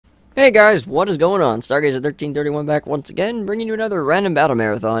Hey guys, what is going on? Stargazer1331 back once again, bringing you another random battle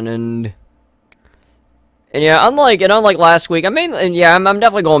marathon, and yeah, unlike last week, I'm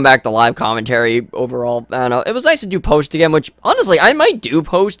definitely going back to live commentary overall. I don't know, it was nice to do post again, which honestly I might do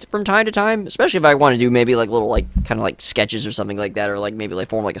post from time to time, especially if I want to do maybe like little kind of like sketches or something like that, or like maybe like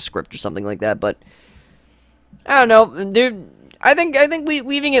form like a script or something like that. But I don't know, dude. I think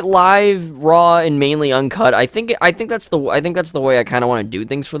leaving it live, raw, and mainly uncut. I think that's the way I kind of want to do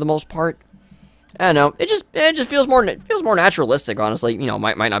things for the most part. I don't know. It just feels more naturalistic, honestly. You know,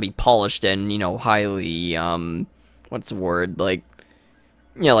 might not be polished and highly what's the word, like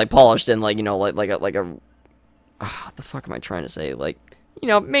like polished and what the fuck am I trying to say, like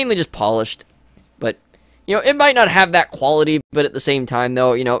mainly just polished, but it might not have that quality, but at the same time,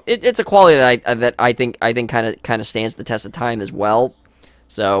 though, it's a quality that I think kind of stands the test of time as well.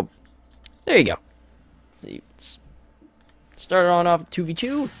 So there you go. See, let's start on off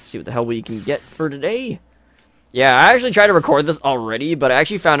 2v2. See what the hell we can get for today. Yeah, I actually tried to record this already, but I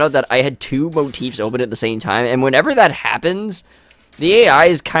actually found out that I had two motifs open at the same time, and whenever that happens, the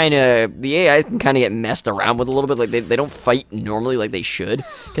AIs can kind of get messed around with a little bit. Like they don't fight normally like they should.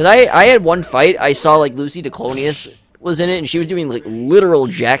 Because I had one fight, I saw like Lucy DeClonius was in it, and she was doing like literal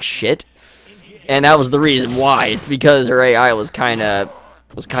jack shit, and that was the reason why. It's because her AI was kind of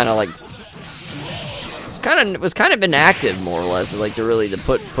inactive, more or less, like to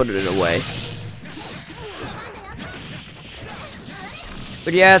put it away.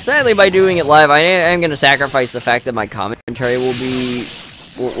 But yeah, sadly, by doing it live, I am going to sacrifice the fact that my commentary will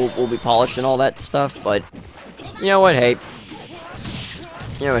be polished and all that stuff. But you know what? Hey,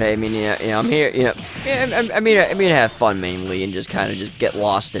 I mean, I'm here. I'm here to have fun mainly, and just kind of get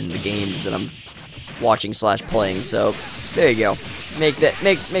lost in the games that I'm watching / playing. So there you go. Make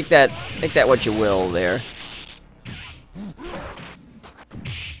that what you will there.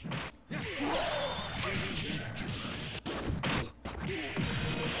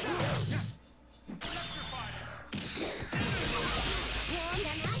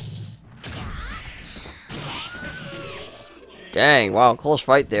 Dang, wow, close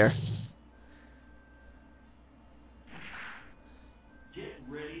fight there. Get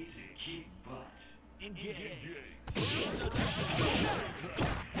ready to kick butt.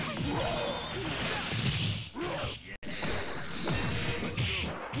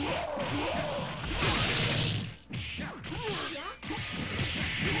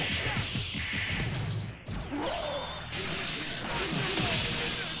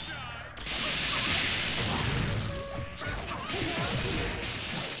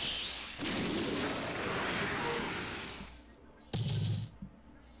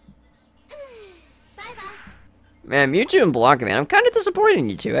 Man, Mewtwo and Blanca, man, I'm kind of disappointed in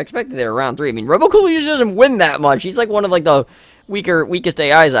you two. I expected they were round 3. I mean, Robocool usually doesn't win that much. He's like one of like the weakest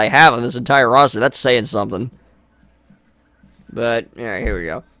AIs I have on this entire roster. That's saying something. But alright, here we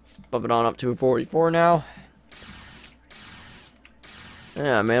go. Let's bump it on up to a 44 now.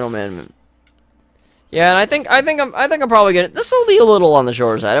 Yeah, man, oh man. Yeah, and I think I'm probably gonna. This will be a little on the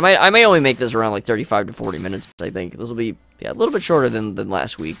shorter side. I may only make this around like 35 to 40 minutes. I think this will be a little bit shorter than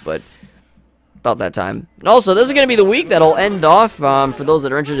last week, but about that time. And also, this is going to be the week that'll end off, for those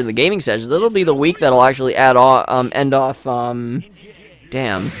that are interested in the gaming sessions, this will be the week that'll actually end off,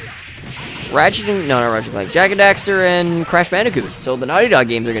 damn. Ratchet and, no, not Ratchet, like Jak and Daxter and Crash Bandicoot. So the Naughty Dog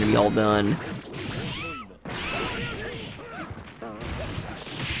games are going to be all done.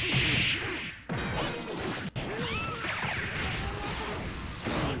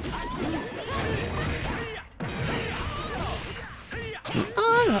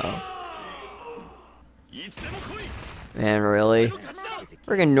 Oh no. Man, really?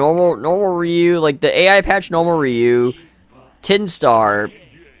 Freaking normal Ryu, like the AI patch normal Ryu, Tin Star,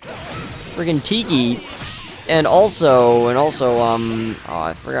 freaking Tiki, and also, oh,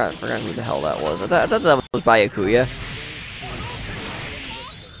 I forgot who the hell that was. I thought that was Byakuya.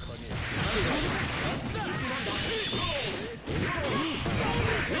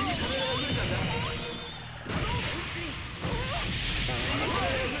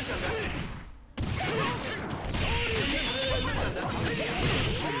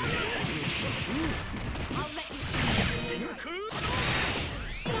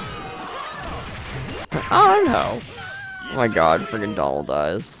 Oh no! Oh my god, friggin' Donald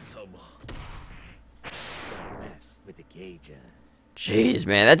dies. Jeez,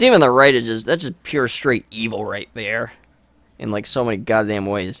 man, that's even the right. That's just pure straight evil right there, in like so many goddamn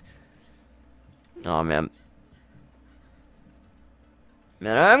ways. Oh man,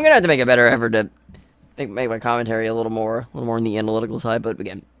 I'm gonna have to make a better effort to make my commentary a little more on the analytical side. But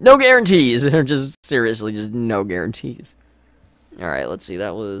again, no guarantees. Just seriously, just no guarantees. Alright, let's see.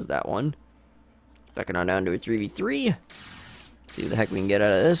 That was that one. Backing on down to a 3v3. See what the heck we can get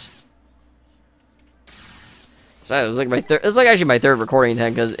out of this. So it was like actually my third recording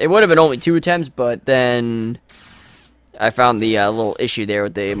attempt, because it would have been only 2 attempts, but then I found the little issue there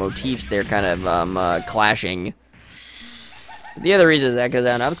with the motifs. They're kind of clashing. The other reason is that because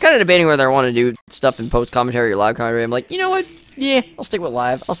I was kind of debating whether I want to do stuff in post commentary or live commentary. I'm like, you know what? Yeah, I'll stick with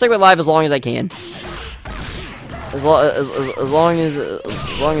live. I'll stick with live as long as I can. As long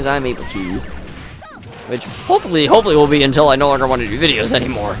as I'm able to. Which hopefully will be until I no longer want to do videos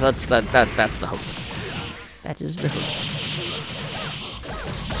anymore. That's the hope. That is the hope.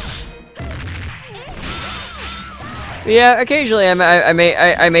 But yeah, occasionally I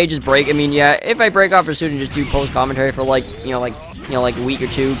may just break. I mean, yeah, if I break off for suit and just do post commentary for like a week or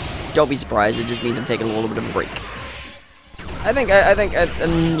two, don't be surprised. It just means I'm taking a little bit of a break. I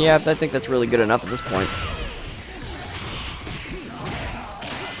think that's really good enough at this point.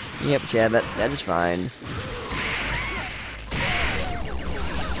 Yep, yeah, that is fine.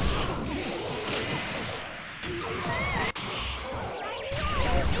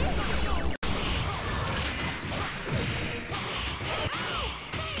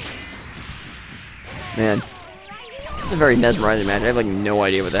 Man, it's a very mesmerizing match. I have like no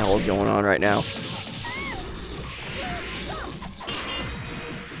idea what the hell is going on right now.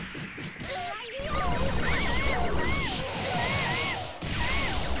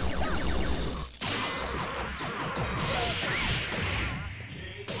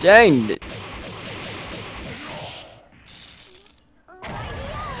 Dang it.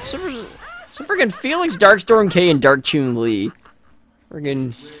 So freaking Felix, Darkstorm K, and Dark Chun Li.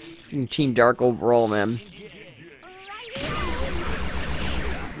 Freaking Team Dark overall, man.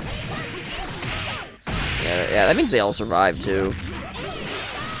 Yeah, that means they all survived too.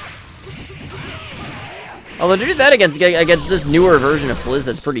 Although to do that against this newer version of Fliz,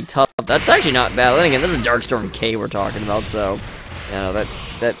 that's pretty tough. That's actually not bad. Then again, this is Darkstorm K we're talking about, so you know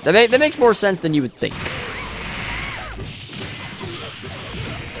that makes more sense than you would think.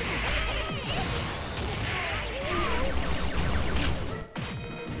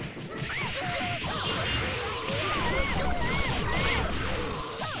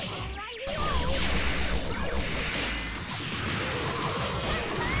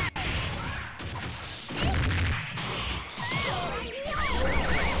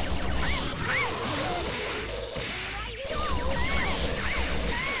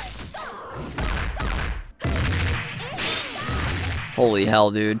 Holy hell,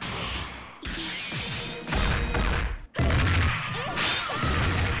 dude.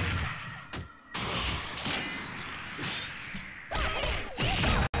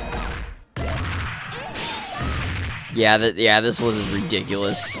 Yeah, this was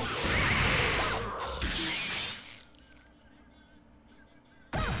ridiculous.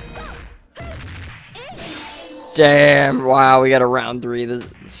 Damn, wow, we got a round 3. This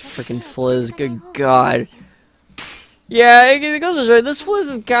freaking Fliz, good god. Yeah, it goes to show this Fliz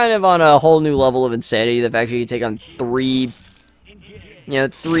is kind of on a whole new level of insanity. The fact that you take on three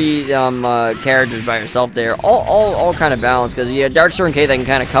characters by yourself there, all kind of balanced. Because you have Darkstorm K that can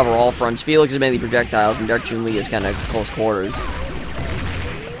kind of cover all fronts. Felix is mainly projectiles, and Dark Chun Li is kind of close quarters.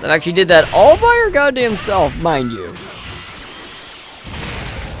 That actually did that all by her goddamn self, mind you.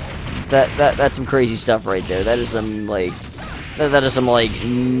 That's some crazy stuff right there. That is some like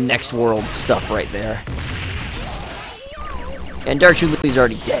next world stuff right there. And Dark Chun Li's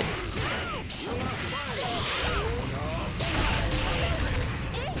already dead.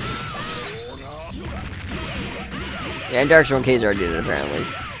 Yeah, and Darkstorm K's already dead, apparently.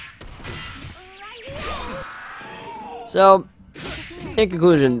 So, in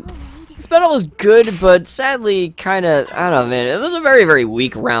conclusion, this battle was good, but sadly, kind of, I don't know, man, it was a very, very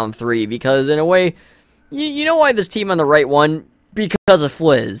weak round 3, because in a way, you know why this team on the right won? Because of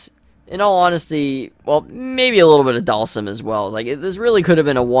Fliz. In all honesty, well, maybe a little bit of Dalsum as well. Like, this really could have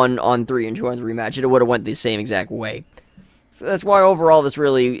been a 1-on-3 and 2-on-3 match. It would have went the same exact way. So that's why overall this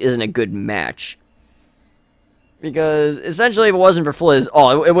really isn't a good match. Because essentially, if it wasn't for Fliz,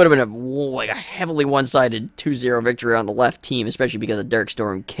 it would have been a heavily one-sided 2-0 victory on the left team, especially because of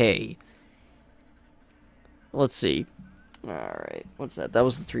Darkstorm K. Let's see. All right, what's that? That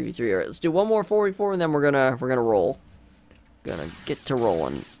was the 3v3. All right, let's do one more 4v4, and then we're gonna roll. Gonna get to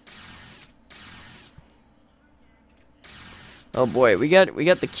rolling. Oh boy, we got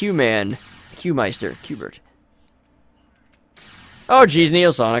the Q-Man, Q-Meister, Qbert. Oh geez,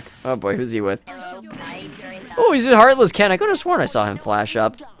 Neosonic. Oh boy, who's he with? Oh, he's a Heartless Ken. I could have sworn I saw him flash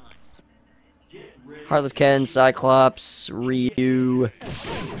up. Heartless Ken, Cyclops, Ryu. You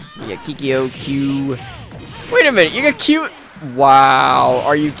got Kikyo, Q. Wait a minute, you got Q. Wow.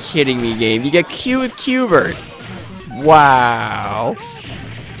 Are you kidding me, game? You get Q with Qbert. Wow.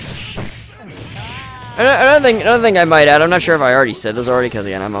 Another thing I might add. I'm not sure if I already said this already, because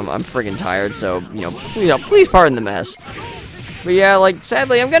again, I'm friggin' tired. So please pardon the mess. But yeah, like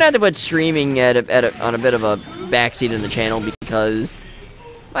sadly, I'm gonna have to put streaming on a bit of a backseat in the channel, because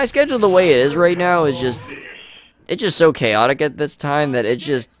my schedule the way it is right now is just so chaotic at this time that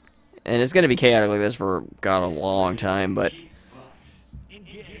and it's gonna be chaotic like this for a long time. But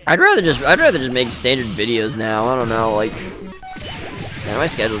I'd rather just make standard videos now. I don't know, like. Man, my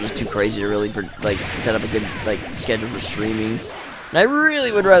schedule is just too crazy to really set up a good schedule for streaming. And I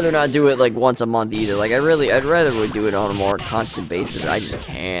really would rather not do it like once a month either. Like I'd rather do it on a more constant basis, but I just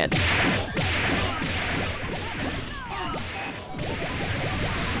can't.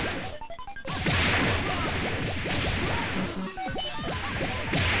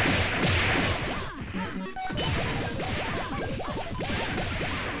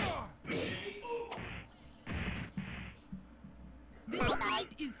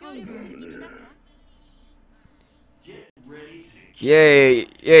 Yay,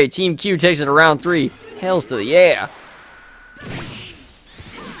 yay, Team Q takes it to round 3. Hails to the yeah.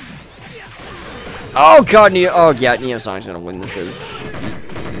 Oh god, Neo. Oh yeah, Neo Sonic's gonna win this because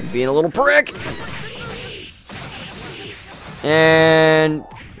he's being a little prick. And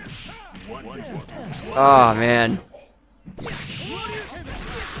oh man.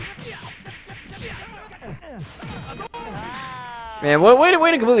 Man, way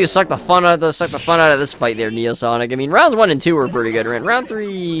to completely suck the fun out of this fight there, Neo Sonic. I mean, rounds 1 and 2 were pretty good. Round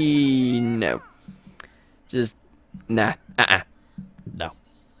 3, no. Just nah. No.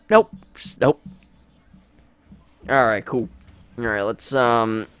 Nope. Just nope. Alright, cool. Alright, let's yeah,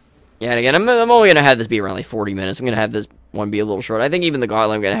 and again, I'm only gonna have this be around like 40 minutes. I'm gonna have this one be a little short. I think even the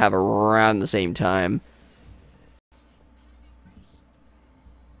gauntlet I'm gonna have around the same time.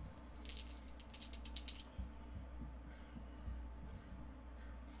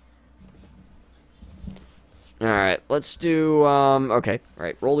 Alright, let's do, okay.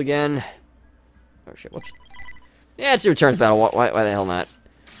 Alright, roll again. Oh, shit, whoops. Yeah, let's do a turns battle. Why the hell not?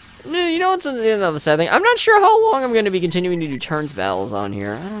 You know what's another sad thing? I'm not sure how long I'm going to be continuing to do turns battles on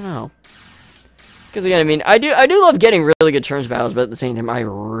here. I don't know. Because again, I mean, I do love getting really good turns battles, but at the same time, I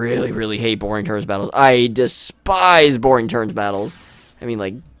really hate boring turns battles. I despise boring turns battles. I mean,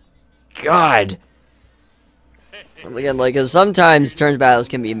 like, God. Again, like, 'cause sometimes turns battles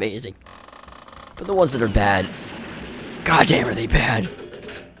can be amazing. But the ones that are bad, goddamn, are they bad?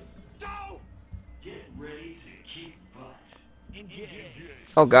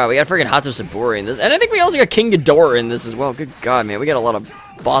 Oh god, we got friggin' Hato Saburi in this, and I think we also got King Ghidorah in this as well. Good god, man, we got a lot of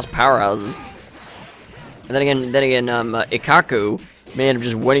boss powerhouses. And then again, Ikaku may end up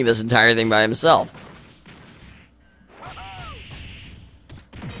just winning this entire thing by himself.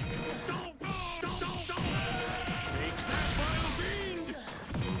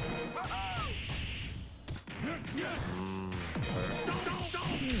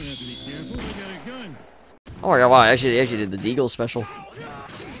 Oh my god, wow, I actually did the Deagle special.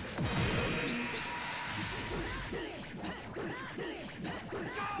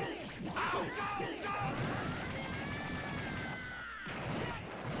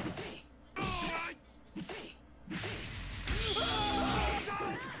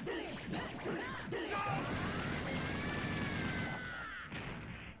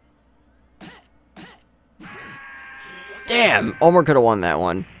 Damn, Omer could have won that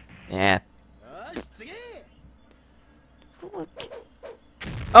one. Yeah.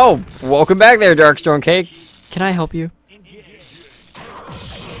 Oh, welcome back there, Darkstorm Cake. Can I help you?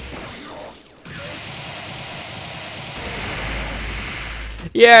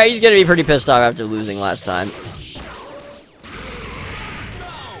 Yeah, he's gonna be pretty pissed off after losing last time.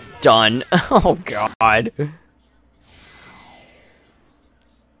 Done. Oh, God. Get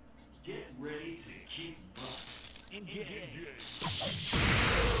ready to keep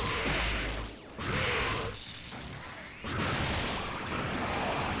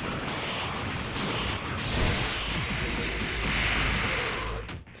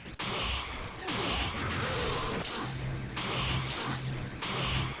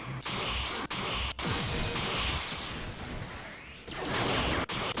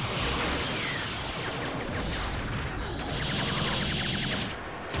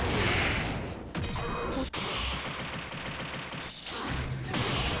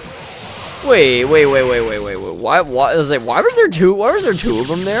Wait. Why was there two of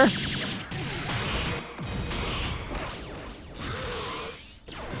them there?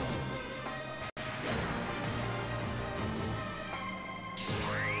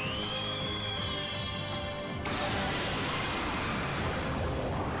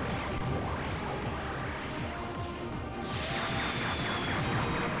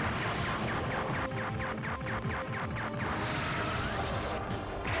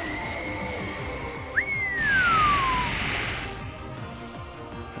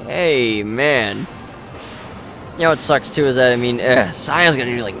 Hey, man. You know what sucks too is that, I mean, Saya's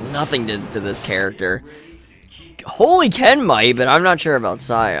gonna do like nothing to this character. Holy Ken might, but I'm not sure about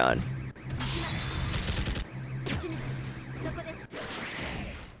Sion.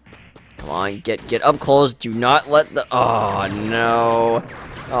 Come on, get up close. Do not let the. Oh no.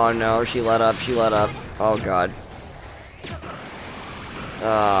 Oh no, she let up. She let up. Oh god.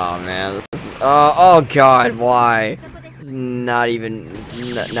 Oh man. Oh god, why? Not even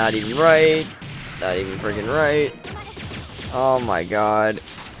right. Not even freaking right. Oh my god.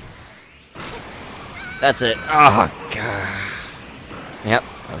 That's it. Oh god. Yep.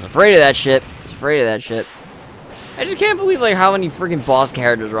 I was afraid of that shit. I just can't believe like how many freaking boss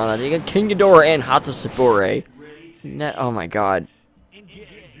characters are on that. You got King Ghidorah and Hato Sabore. Oh my god.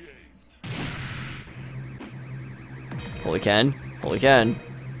 Holy Ken. Holy Ken.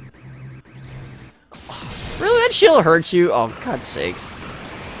 Really? That shield hurts you? Oh, God's sakes.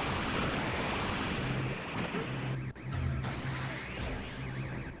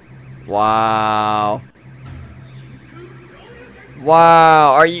 Wow.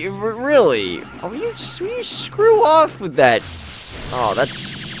 Wow. Are you really? Oh, you screw off with that. Oh,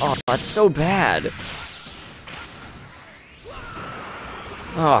 that's so bad.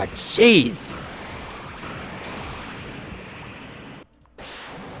 Oh, jeez.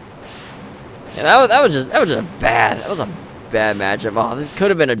 Yeah, that was a bad matchup. Oh, this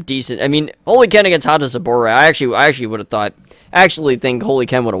could have been a decent. I mean, Holy Ken against Hato Sabore. I actually would have thought. Actually, think Holy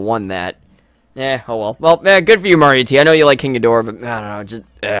Ken would have won that. Yeah. Oh well. Well, man, good for you, Mario T. I know you like King Ghidorah, but I don't know. Just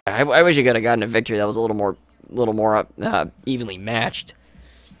I wish you could have gotten a victory that was a little more evenly matched.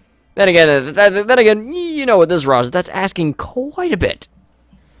 Then again, you know what this roster, that's asking quite a bit.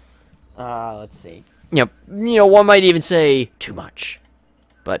 Let's see. You know, one might even say too much.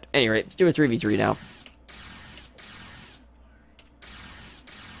 But, at any rate, let's do a 3v3 now.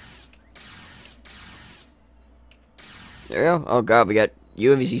 There we go. Oh god, we got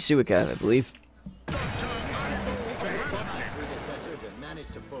UMVC Suika, I believe.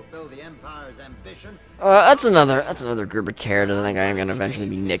 That's another group of characters I think I am gonna eventually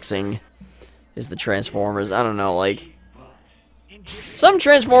be nixing. Is the Transformers. I don't know, like some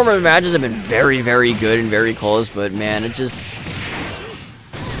Transformers matches have been very, very good and very close, but man, it just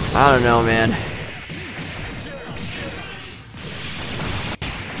I don't know, man.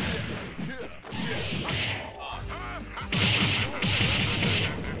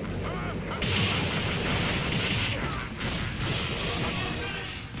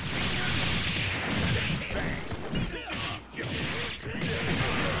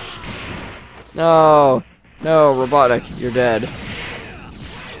 No, no, Robotic, you're dead.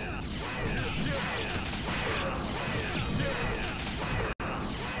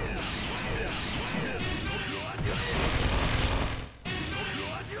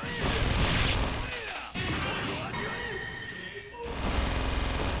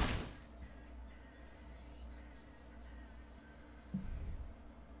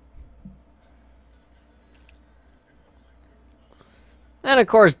 And of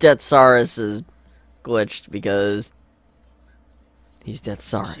course, Deathsaurus is glitched because he's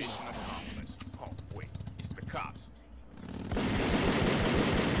Deathsaurus. Oh, wait, it's the cops.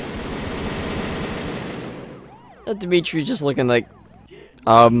 Dimitri just looking like,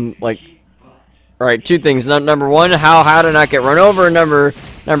 alright, two things. Number one, how to not get run over. Number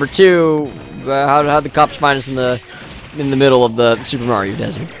two, how the cops find us in the middle of the Super Mario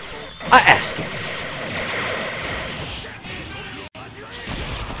Desert. I ask him.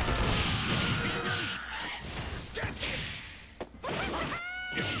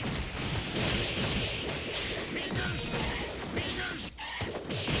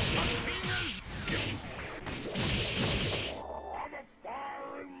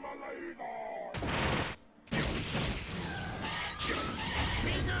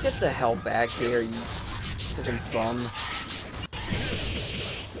 Get the hell back here, you freaking bum.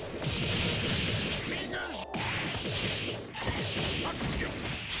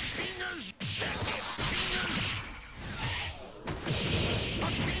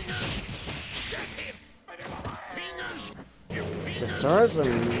 Deathsaurus,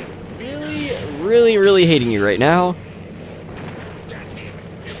 I'm really hating you right now.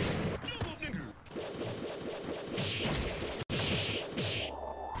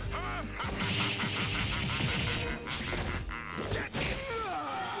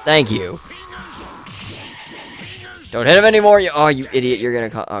 Thank you. Don't hit him anymore. Oh, you idiot! You're gonna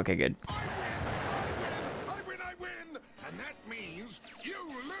call. Okay, good. I win, and that means you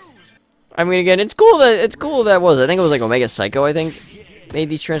lose. I mean, again, it's cool that I think it was like Omega Psycho. I think made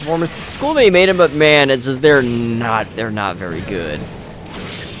these Transformers. It's cool that he made them, but man, it's just they're not very good.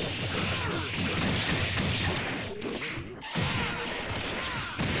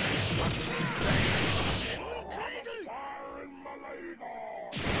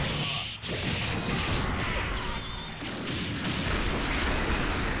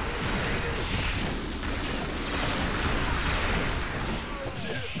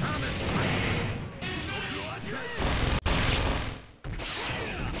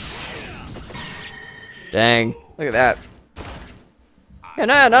 Dang. Look at that. Yeah,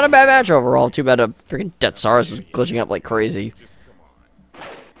 not a bad match overall. Too bad a freaking Death Saurus was glitching up like crazy.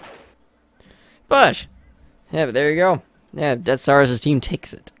 But, yeah, but there you go. Yeah, Death Saurus' team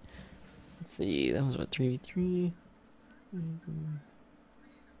takes it. Let's see, that was what, 3v3?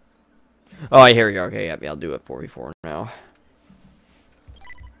 Oh, here we go. Okay, yeah, I'll do it 4v4 now.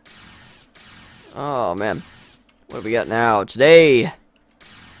 Oh, man. What do we got now? Today,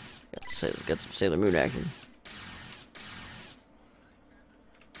 got some Sailor Moon action.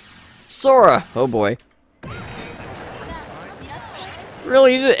 Sora! Oh, boy.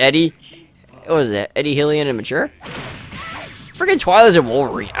 Really? Is it Eddie? What was that? Eddie, Hillian, and Mature? Freaking Twilight's and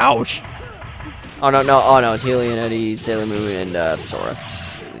Wolverine. Ouch. Oh, no. Oh, no. It's Hillian, Eddie, Sailor Moon, and Sora.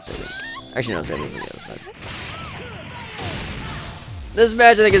 Actually, no, Sailor Moon on the other side. This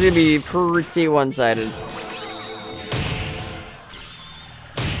match, I think, is going to be pretty one-sided.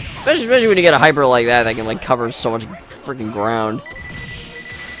 Especially when you get a hyper like that can, like, cover so much freaking ground.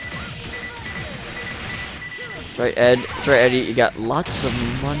 That's right, Ed. That's right, Eddie. You got lots of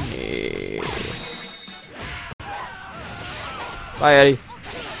money. Bye, Eddie.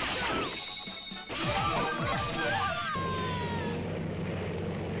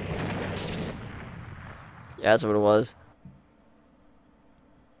 Yeah, that's what it was.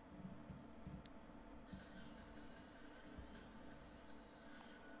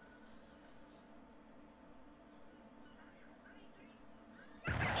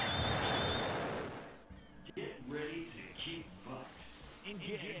 Get ready to keep butt.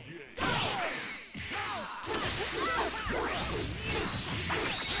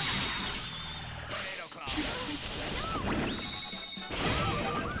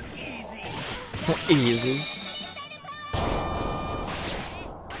 Easy.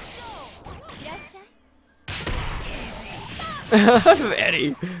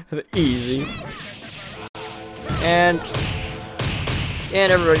 Eddie. Easy. And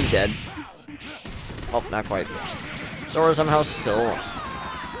everybody's dead. Oh, not quite. Sora somehow still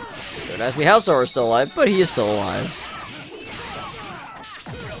alive. Don't ask me how Sora's still alive, but he is still alive.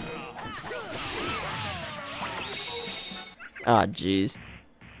 Ah, jeez.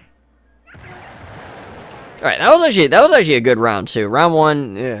 Alright, that was actually a good round too. Round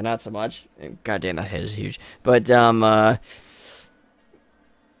one, yeah, not so much. God damn, that hit is huge. But yeah,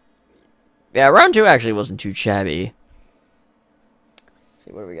 round two actually wasn't too shabby. Let's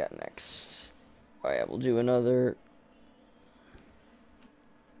see, what do we got next? Alright, we'll do another.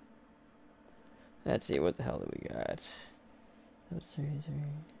 Let's see, what the hell do we got?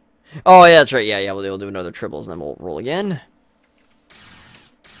 Oh yeah, that's right. Yeah, we'll do another triples and then we'll roll again.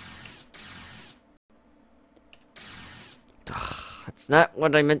 That's not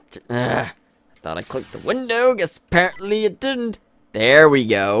what I meant to... I thought I clicked the window. Guess apparently it didn't. There we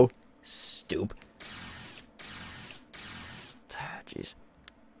go. Stoop. Jeez.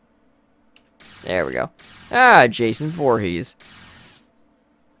 There we go. Ah, Jason Voorhees.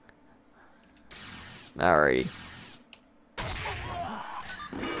 Alrighty.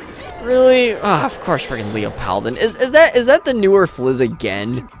 Really? Ah, of course, freaking Leo Paladin. Is that the newer Fliz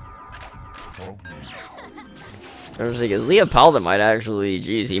again? I was thinking, Leo Paladin might actually,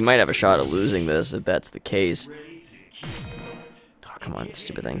 geez, he might have a shot at losing this if that's the case. Oh, come on,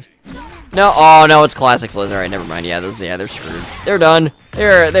 stupid things. No, oh no, it's classic Fliz. Alright, never mind. Yeah, they're screwed. They're done.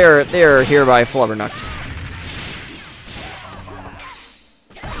 They're hereby flubbernucked.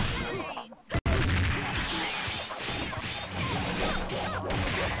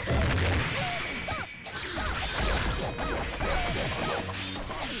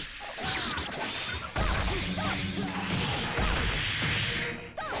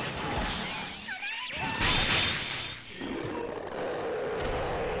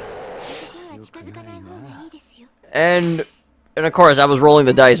 And of course, I was rolling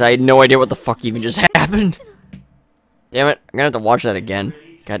the dice. I had no idea what the fuck even just happened. Damn it, I'm gonna have to watch that again.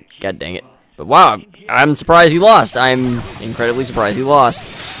 God dang it. But wow, I'm surprised he lost. I'm incredibly surprised he lost.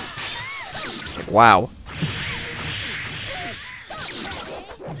 Like, wow.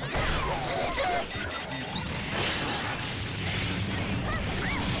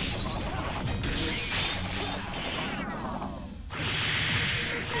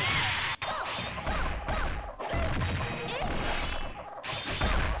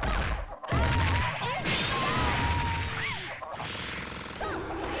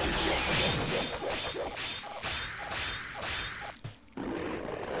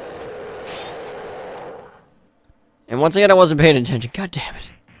 And once again, I wasn't paying attention. God damn it.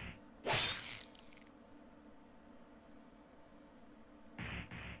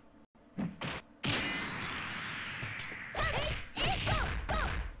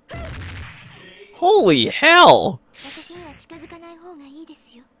 Holy hell!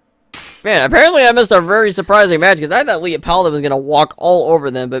 Man, apparently I missed a very surprising match because I thought Leah Paladin was gonna walk all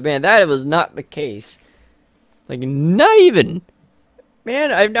over them, but man, that was not the case. Like, not even.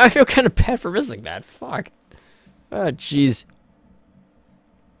 Man, I feel kind of bad for missing that. Fuck. Oh, jeez.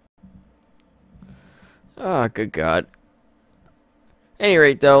 Oh, good God. Any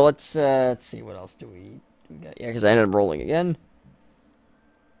rate, though, let's see, what else do we got? Yeah, because I ended up rolling again.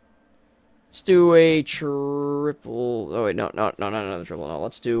 Let's do a triple. Oh wait, no, not another triple. No,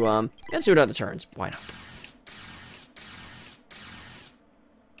 let's do another turns. Why not?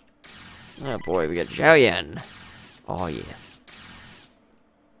 Oh boy, we got Zhao Yan. Oh yeah.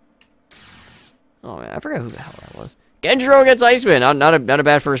 Oh man, I forgot who the hell that was. Genjiro against Iceman. Not a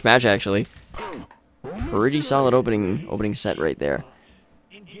bad first match actually. Pretty solid opening set right there.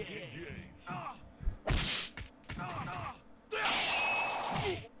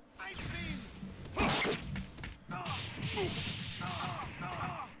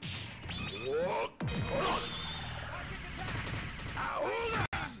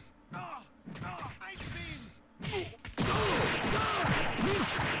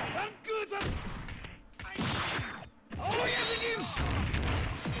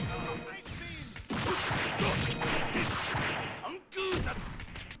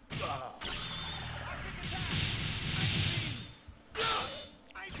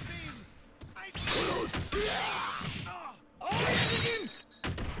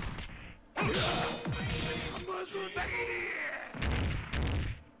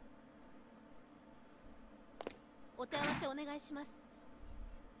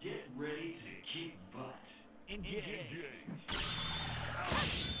 Get ready to kick butt. Engage.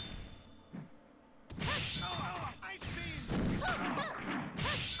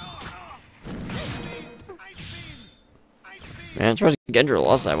 Man, I'm surprised Genjiro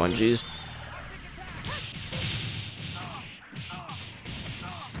lost that one, jeez.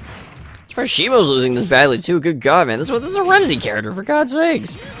 I'm surprised Shimo's losing this badly too. Good God, man. This is a Ramsey character, for God's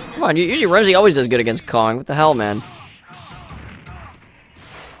sakes. Come on, usually Ramsey always does good against Kong. What the hell, man?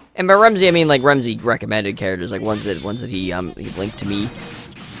 And by Ramsey, I mean like Ramsey recommended characters, like ones that he linked to me.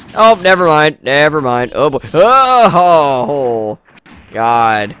 Oh, never mind. Oh boy. Oh,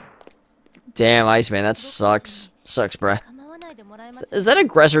 God. Damn, Iceman, that sucks. Sucks, bruh. Is that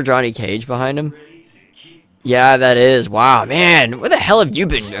Aggressor Johnny Cage behind him? Yeah, that is. Wow, man. Where the hell have you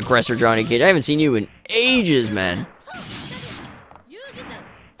been, Aggressor Johnny Cage? I haven't seen you in ages, man.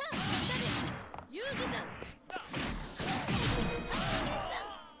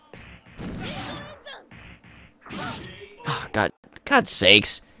 Oh, God's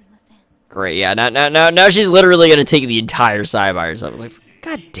sakes. Great, yeah, now she's literally gonna take the entire side by herself. Like,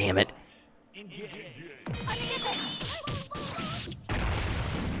 God damn it.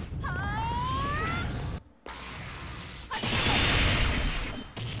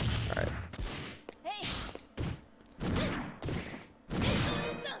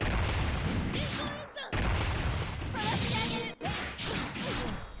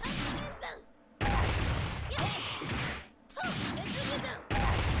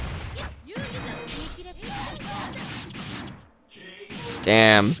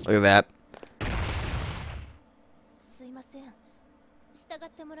 Damn, look at that.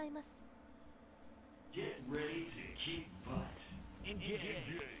 Get ready to kick butt. Engage.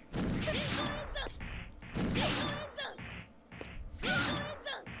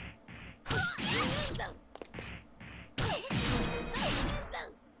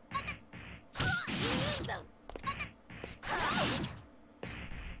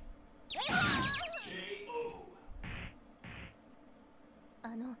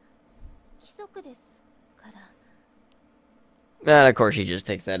 And of course, she just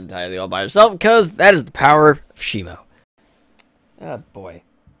takes that entirely all by herself because that is the power of Shimo. Oh boy.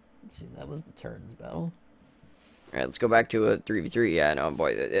 Let's see, that was the turns battle. Alright, let's go back to a 3v3. Yeah, no,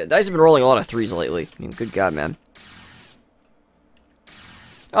 boy. Dice have been rolling a lot of 3s lately. I mean, good God, man.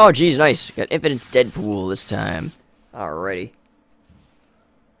 Oh, geez, nice. Got Infinite's Deadpool this time. Alrighty.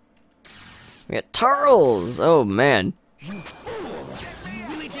 We got Tarls. Oh, man.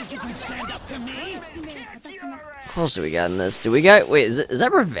 What else do we got in this? Do we got... Wait, is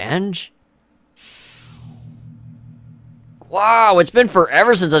that Revenge? Wow, it's been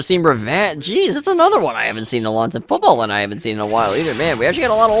forever since I've seen Revenge. Jeez, that's another one I haven't seen in a long time. Football and I haven't seen in a while either. Man, we actually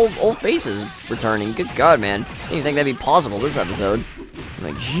got a lot of old faces returning. Good God, man. I didn't even think that'd be possible this episode. I'm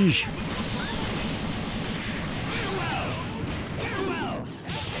like, sheesh.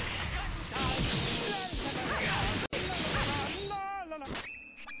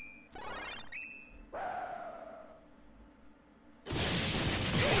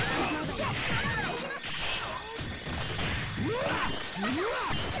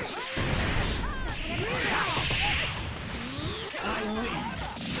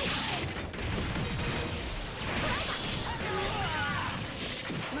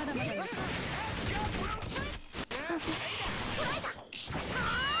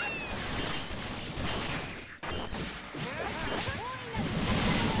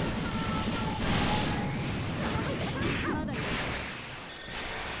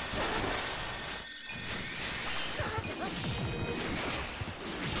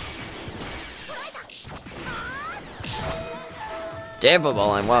 Damn football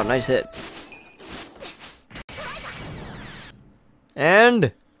line. Wow, nice hit.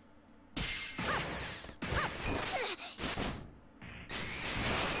 And...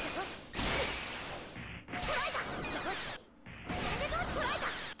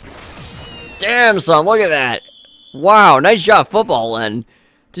 damn, son, look at that. Wow, nice job, football, Len.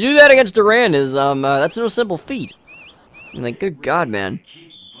 To do that against Duran is, that's no simple feat. I'm like, good God, man.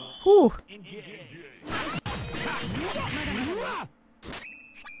 Whew.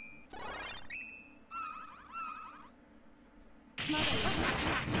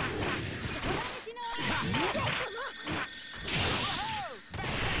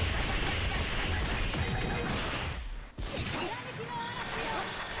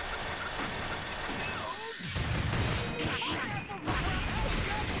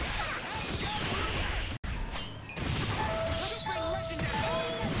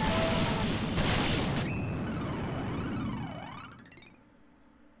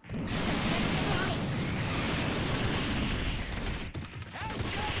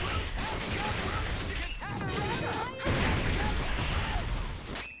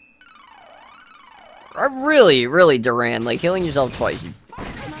 Really, Duran, like, healing yourself twice, you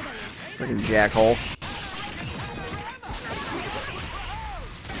freaking jackhole.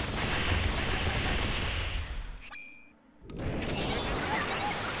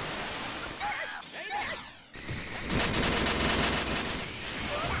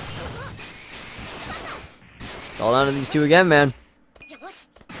 All down to these two again, man.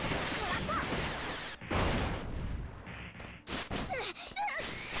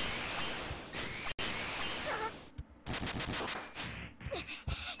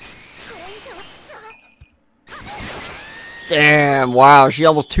 Damn, wow, she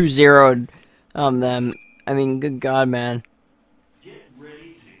almost 2-0'd them. I mean, good God, man.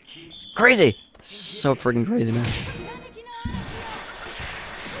 It's crazy. So freaking crazy, man.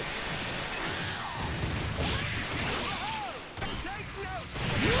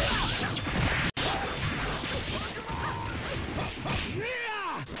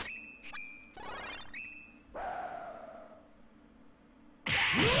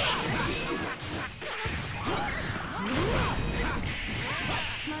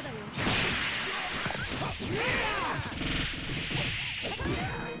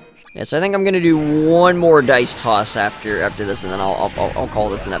 Yeah, so I think I'm gonna do one more dice toss after this, and then I'll call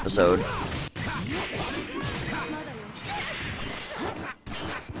this an episode.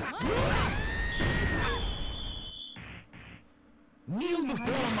 Kneel before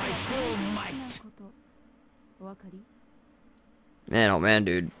my full might. Man, oh man,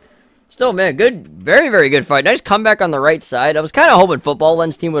 dude. Still, man, good, very good fight. Nice comeback on the right side. I was kind of hoping Football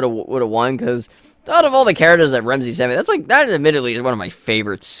Lens team would have won, because out of all the characters that Remzi sent me, that admittedly is one of my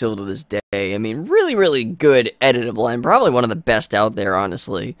favorites still to this day. I mean, really good editable, and probably one of the best out there,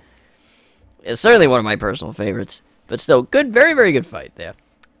 honestly. It's certainly one of my personal favorites, but still, good, very good fight there.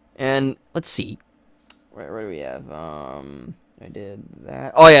 And let's see, where do we have? I did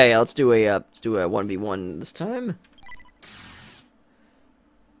that. Oh yeah, let's do a 1v1 this time.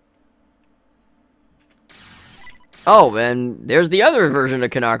 Oh, and there's the other version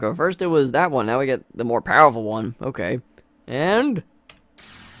of Kanako. First it was that one, now we get the more powerful one. Okay. And...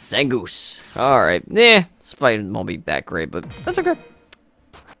 Zangoose. Alright. This fight won't be that great, but that's okay.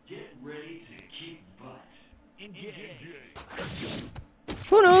 Get ready to kick butt.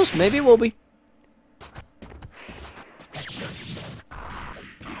 Who knows? Maybe it will be.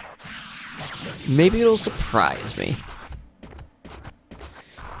 Maybe it'll surprise me.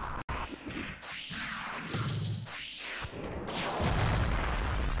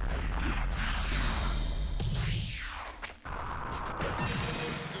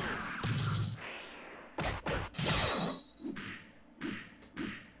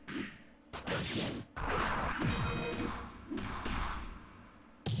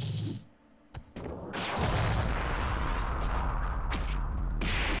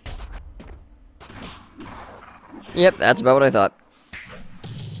 Yep, that's about what I thought.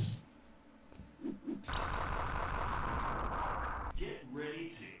 Get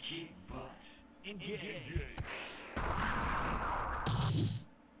ready to kick butt.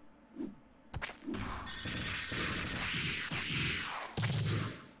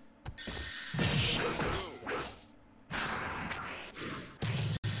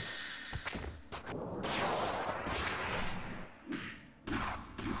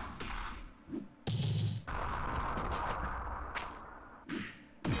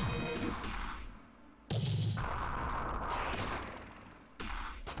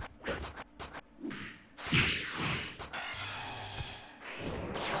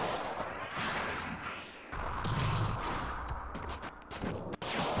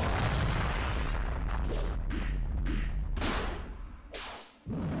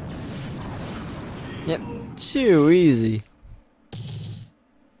 Too easy.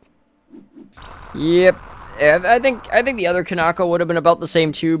 Yep. Yeah, I think the other Kanako would have been about the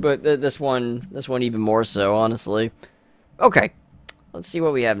same too, but this one even more so, honestly. Okay. Let's see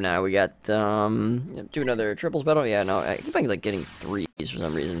what we have now. We got do another triples battle. Yeah, no, I keep like getting threes for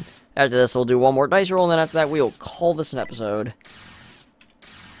some reason. After this, we'll do one more dice roll, and then after that, we'll call this an episode.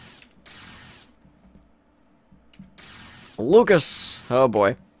 Lucas. Oh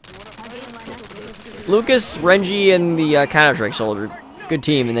boy. Lucas, Renji, and the Counter-Strike Soldier. Good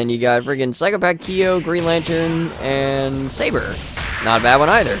team. And then you got friggin' Psychopath, Kyo, Green Lantern, and Saber. Not a bad one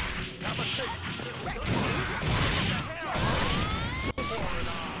either.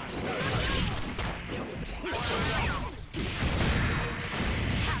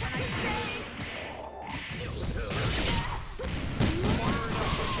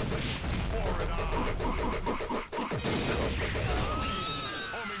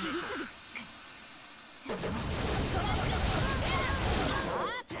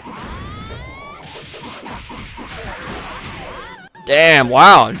 Damn,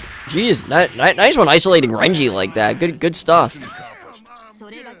 wow. Jeez, nice one isolating Renji like that. Good stuff.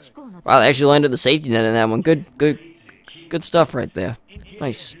 Wow, they actually landed the safety net in that one. Good stuff right there.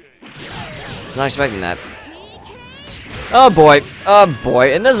 Nice. Was not expecting that. Oh boy,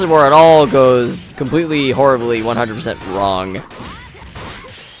 and this is where it all goes completely, horribly, 100% wrong.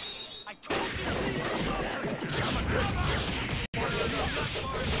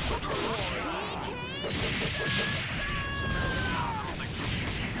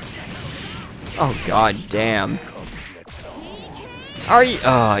 Oh god damn. Are you?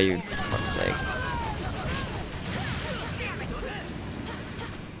 Oh, you for fuck's sake.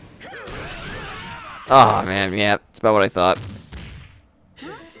 Oh man, yeah, it's about what I thought.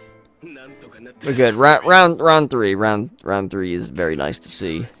 We're good. Round three. Round three is very nice to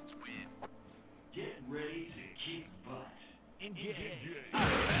see. Get ready to kick butt.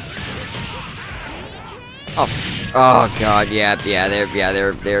 Oh god, yeah, they're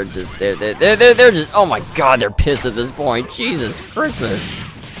just, oh my god, they're pissed at this point. Jesus Christmas.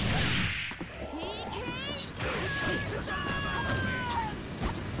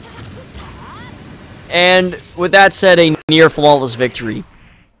 And with that said, a near flawless victory.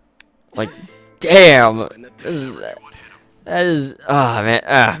 Like, damn. That is,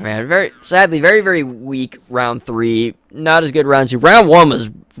 man, very, sadly, very weak round 3. Not as good round 2. Round 1 was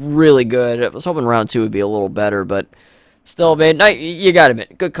really good. I was hoping round 2 would be a little better, but still, man, you gotta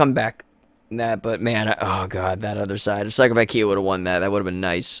admit, good comeback. That, but man, oh god, that other side. If Psychopath Kyo would have won that, that would have been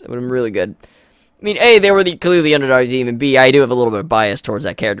nice. It would have been really good. I mean, A, they were clearly the underdog team, and B, I do have a little bit of bias towards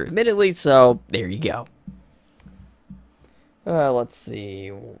that character, admittedly, so there you go. Let's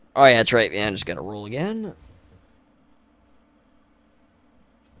see. Oh yeah, that's right. Yeah, I'm just gonna roll again.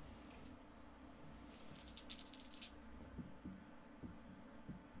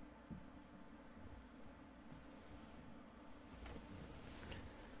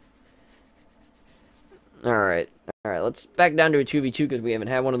 Alright, let's back down to a 2v2 because we haven't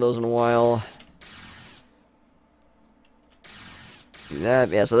had one of those in a while. Do that,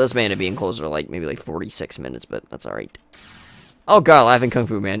 yeah, so this may end up being closer to like, maybe like 46 minutes, but that's alright. Oh god, Laughing Kung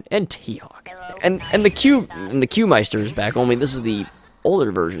Fu Man, and T-Hawk. And the Q-Meister is back, only this is the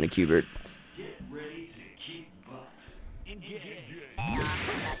older version of Qbert. Get ready to kick butt.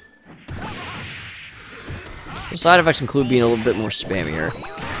 The side effects include being a little bit more spammier.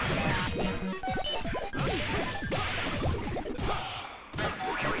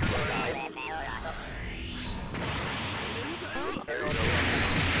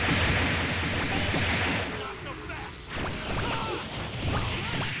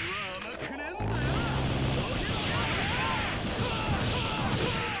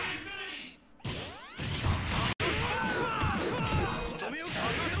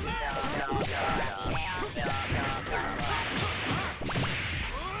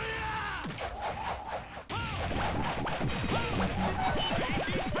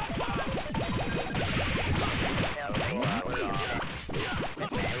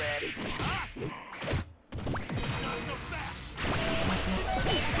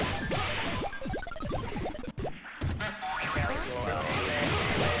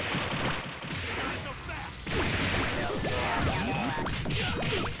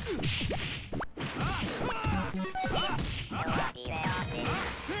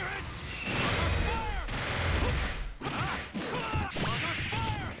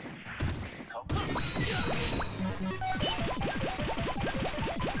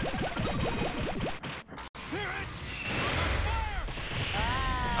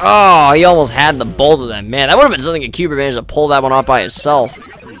 Oh, he almost had the bolt of them. Man, that would have been something a Qbert managed to pull that one off by himself.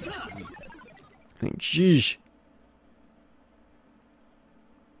 I mean, sheesh.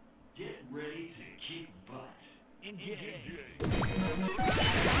 Get ready to kick butt.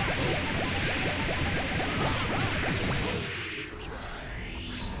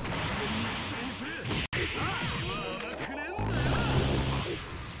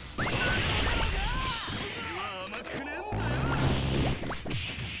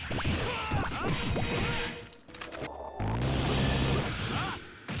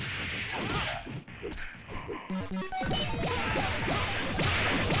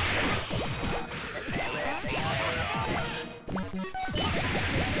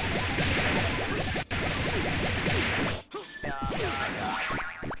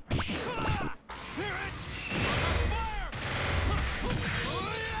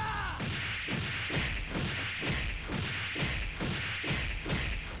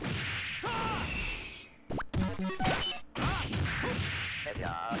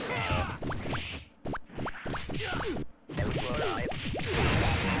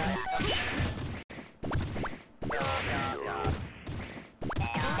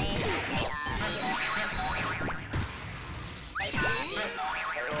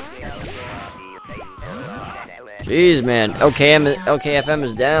 Jeez, man. OKFM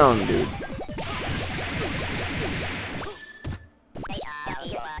is down, dude.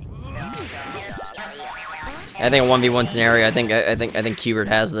 I think a 1v1 scenario. I think Qbert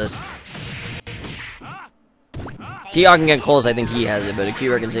has this. T-Hawk can get close. I think he has it, but if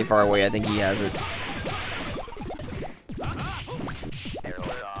Qbert can stay far away, I think he has it.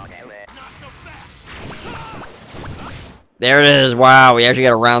 There it is. Wow, we actually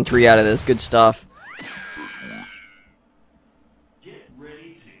got a round 3 out of this. Good stuff. Get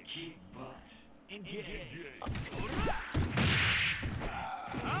ready to kick butt.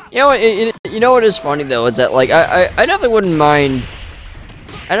 You know what? You know what is funny though? Is that like I definitely wouldn't mind.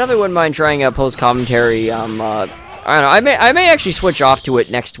 I definitely wouldn't mind trying a post commentary. I don't know. I may actually switch off to it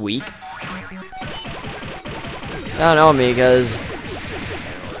next week. I don't know, because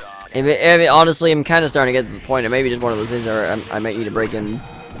I mean, honestly, I'm kind of starting to get to the point. It may be just one of those things where I might need a break from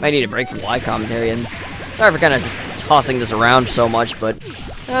live commentary. And sorry for kind of tossing this around so much, but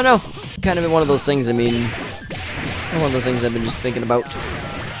I don't know. It's kind of been one of those things. I mean, one of those things I've been just thinking about.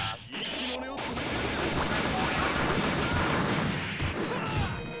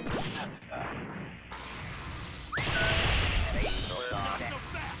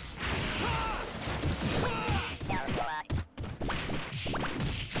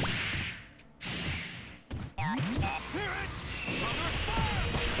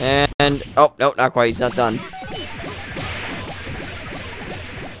 And oh no, not quite. He's not done.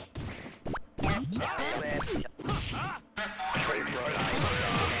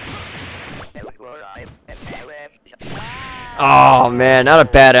 Oh man, not a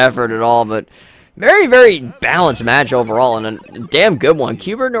bad effort at all, but very, very balanced match overall, and a damn good one.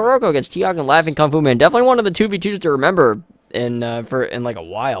 Qbert Noroko against T-Hawk and Laughing Kung Fu Man. Definitely one of the 2v2s to remember in like a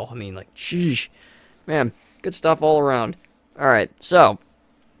while. I mean, like, sheesh, man, good stuff all around. All right, so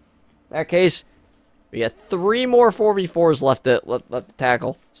in that case, we got 3 more 4v4s left to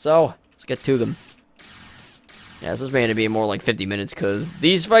tackle. So let's get to them. Yeah, this is going to be more like 50 minutes, because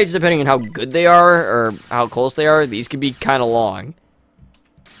these fights, depending on how good they are, or how close they are, these could be kind of long.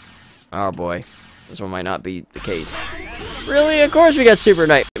 Oh boy, this one might not be the case. Really? Of course we got Super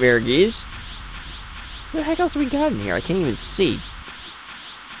Nightmare Geese. What the heck else do we got in here? I can't even see.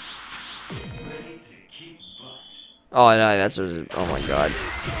 Oh no, that's just, oh my god.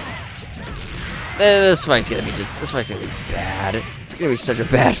 This fight's gonna be bad. It's gonna be such a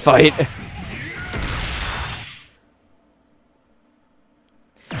bad fight.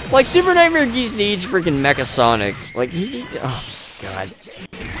 Like, Super Nightmare Geese needs freaking Mecha Sonic. Like, he needs, oh god.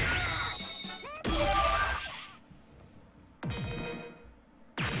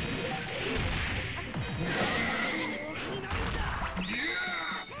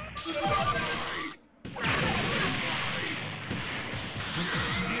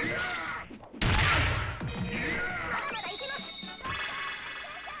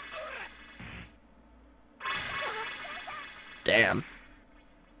 Damn.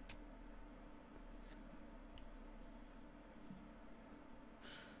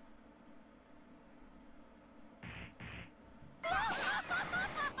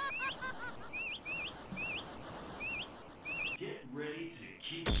 Get ready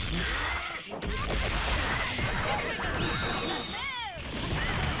to kick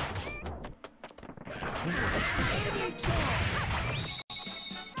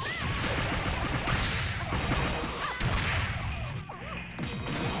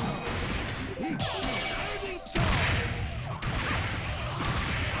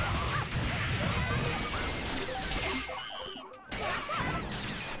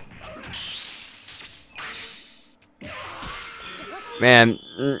Man,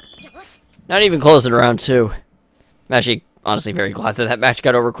 not even close in round 2. I'm actually, honestly, very glad that that match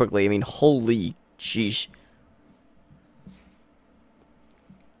got over quickly. I mean, holy sheesh.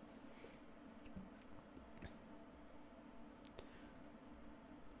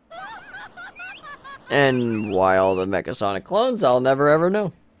 And why all the Mecha Sonic clones, I'll never ever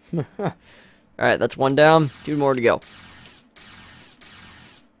know. Alright, that's one down. 2 more to go.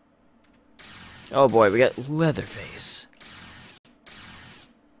 Oh boy, we got Leatherface.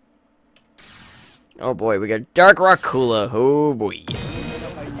 Oh boy, we got Dark Rockula. Oh boy.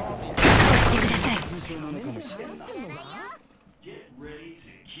 Get ready to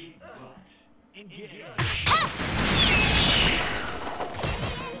kick butt.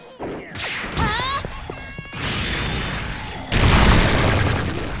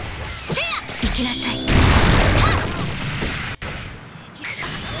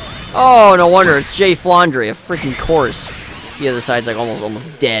 Oh, no wonder it's Jay Flandre, a freaking course. The other side's like almost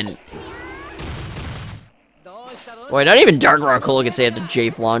dead. Wait, not even Dark Rockula can say it to Jay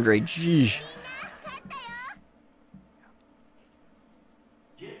Flandre. Jeez.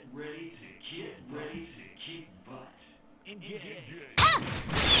 Get ready to kick butt.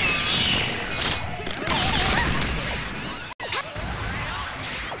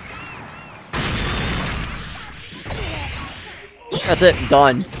 That's it,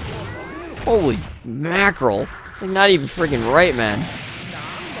 done. Holy mackerel. It's like not even freaking right, man.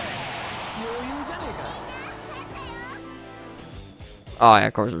 Oh yeah,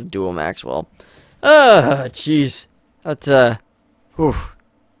 of course it was Duo Maxwell. Jeez. That's, oof.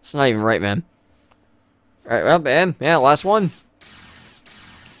 It's not even right, man. Alright, well, man, yeah, last one.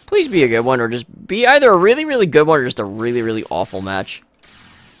 Please be a good one, or just be either a really, really good one, or just a really, really awful match.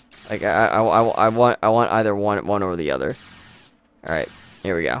 Like, I want either one or the other. Alright,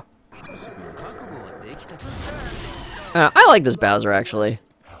 here we go. I like this Bowser, actually.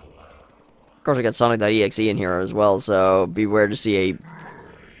 Of course, we got Sonic.exe in here as well, so beware to see a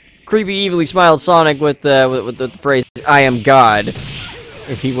creepy, evilly smiled Sonic with the phrase, "I am God,"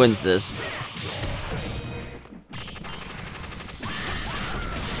 if he wins this.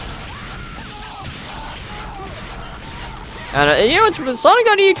 And, you know,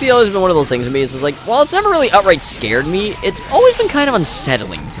 Sonic.exe has always been one of those things to me. It's like, while it's never really outright scared me, it's always been kind of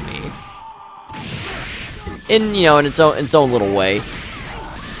unsettling to me. In, you know, in its own little way.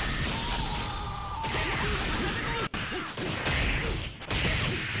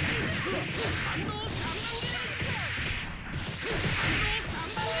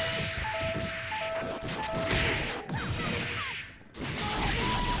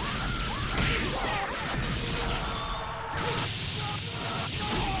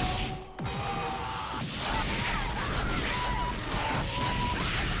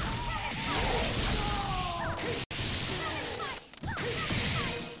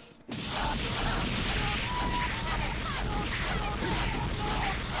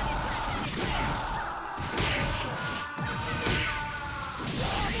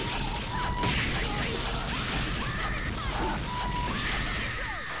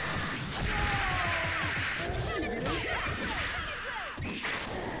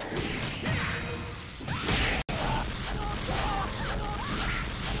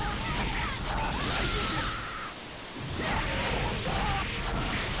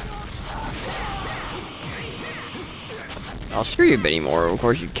 I'll screw you a bit anymore. Of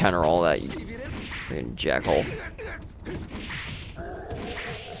course, you counter all that, you freaking jackhole.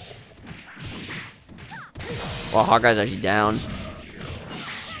 Well, Hawkeye's actually down.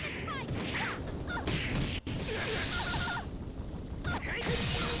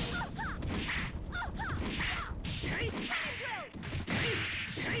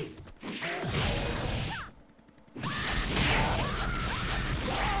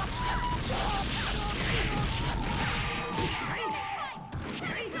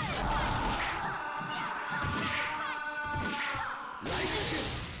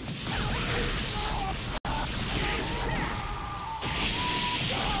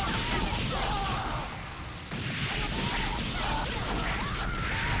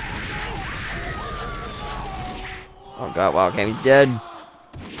 Oh god, wow, Cammy's dead.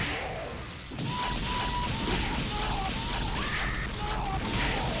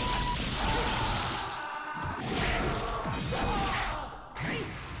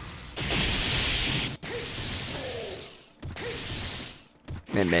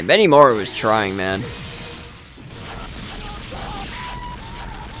 Man, Benny Moore was trying, man.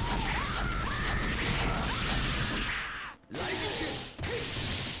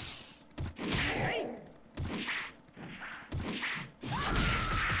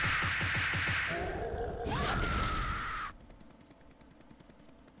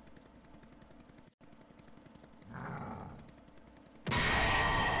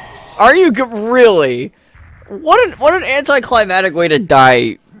 Are you really? What an anticlimactic way to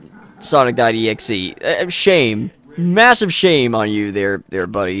die, Sonic.exe. Shame. Massive shame on you there,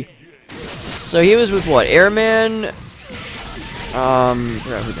 buddy. So he was with what? Airman? I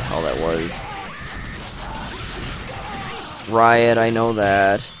forgot who the hell that was. Riot, I know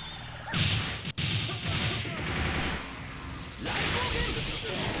that.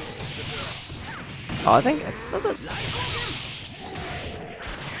 Oh, I think it's not that.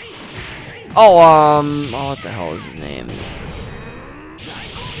 Oh, what the hell is his name?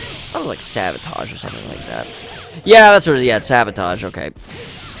 That was like Sabotage or something like that. Yeah, that's what it is. Yeah, it's Sabotage. Okay.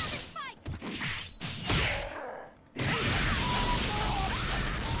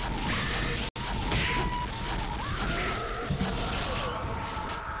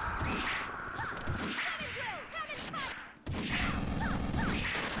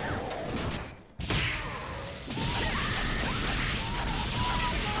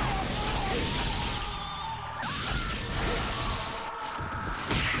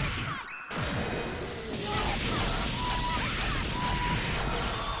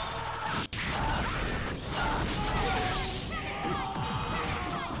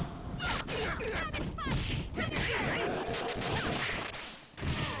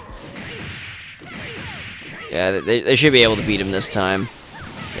 Yeah, they should be able to beat him this time.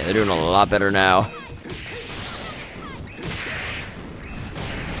 Yeah, they're doing a lot better now.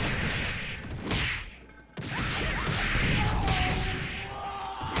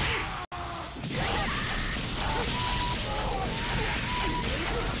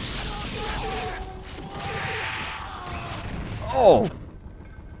 Oh!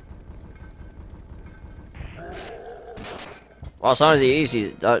 Wow, Sonic.exe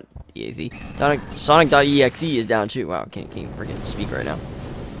is down too. Wow, can't even freaking speak right now.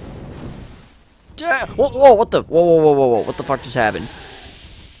 Whoa, what the? Whoa, what the fuck just happened?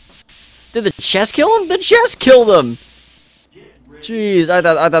 Did the chest kill him? The chest killed him! Jeez, I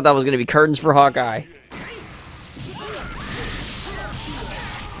thought that was gonna be curtains for Hawkeye.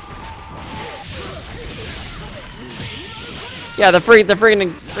 Yeah, the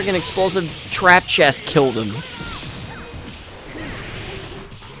freaking explosive trap chest killed him.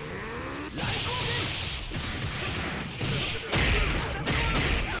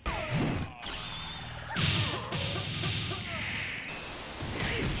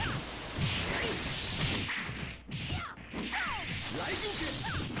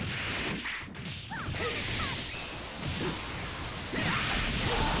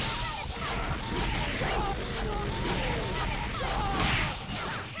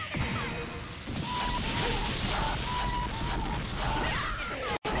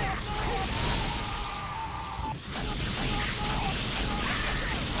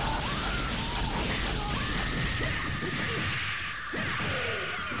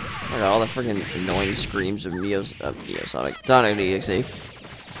 Oh my god, all the freaking annoying screams of Sonic.exe.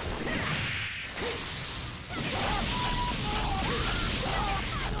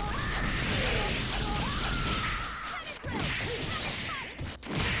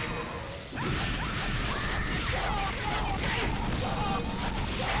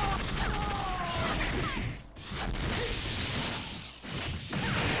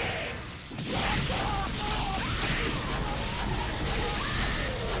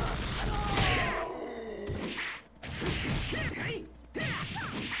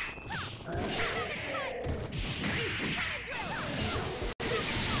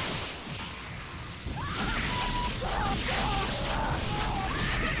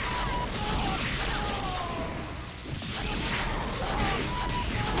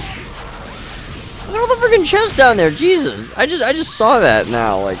 Look at all the freaking chests down there, Jesus! I just saw that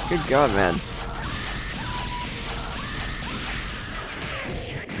now, like, good god, man.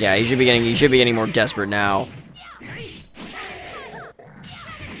 Yeah, he should be getting more desperate now.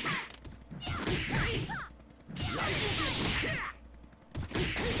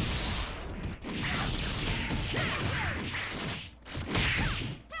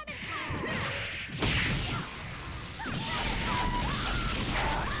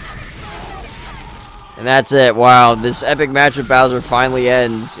 And that's it. Wow, this epic match with Bowser finally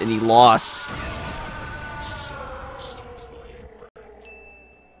ends, and he lost.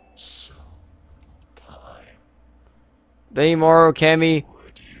 Benimaru, Cammy,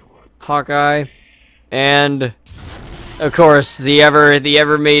 Hawkeye, and of course the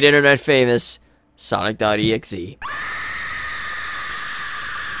ever made internet famous Sonic.exe.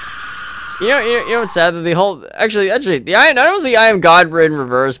 You know what's sad? That the whole actually the I don't see I am God in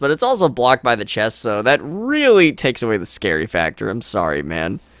reverse, but it's also blocked by the chest, so that really takes away the scary factor. I'm sorry,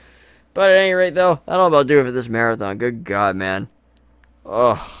 man. But at any rate, though, that'll about do it for this marathon. Good God, man.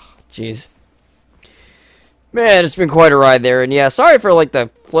 Ugh. Jeez. Man, it's been quite a ride there, and yeah, sorry for like the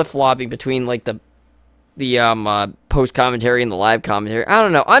flip-flopping between like the post commentary and the live commentary. I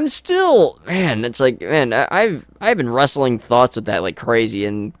don't know. I'm still, man. It's like, man, I've been wrestling thoughts with that like crazy,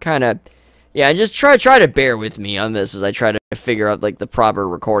 and kind of, yeah. Just try to bear with me on this as I try to figure out like the proper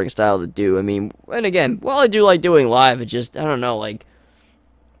recording style to do. I mean, and again, while I do like doing live, it's just I don't know, like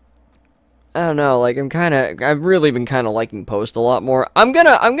I've really been kind of liking post a lot more. I'm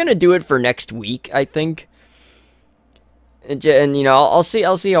gonna do it for next week, I think. And you know, I'll see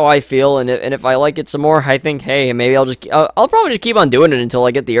how I feel, and if I like it some more, I think, hey, maybe I'll probably just keep on doing it until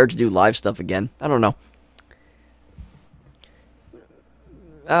I get the urge to do live stuff again. I don't know.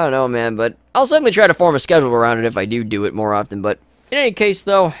 I don't know, man, but I'll certainly try to form a schedule around it if I do it more often. But in any case,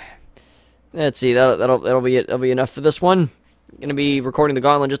 though, let's see, that'll be it. That'll be enough for this one. Gonna be recording the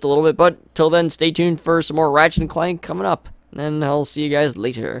Gauntlet in just a little bit, but till then, stay tuned for some more Ratchet and Clank coming up. And I'll see you guys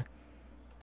later.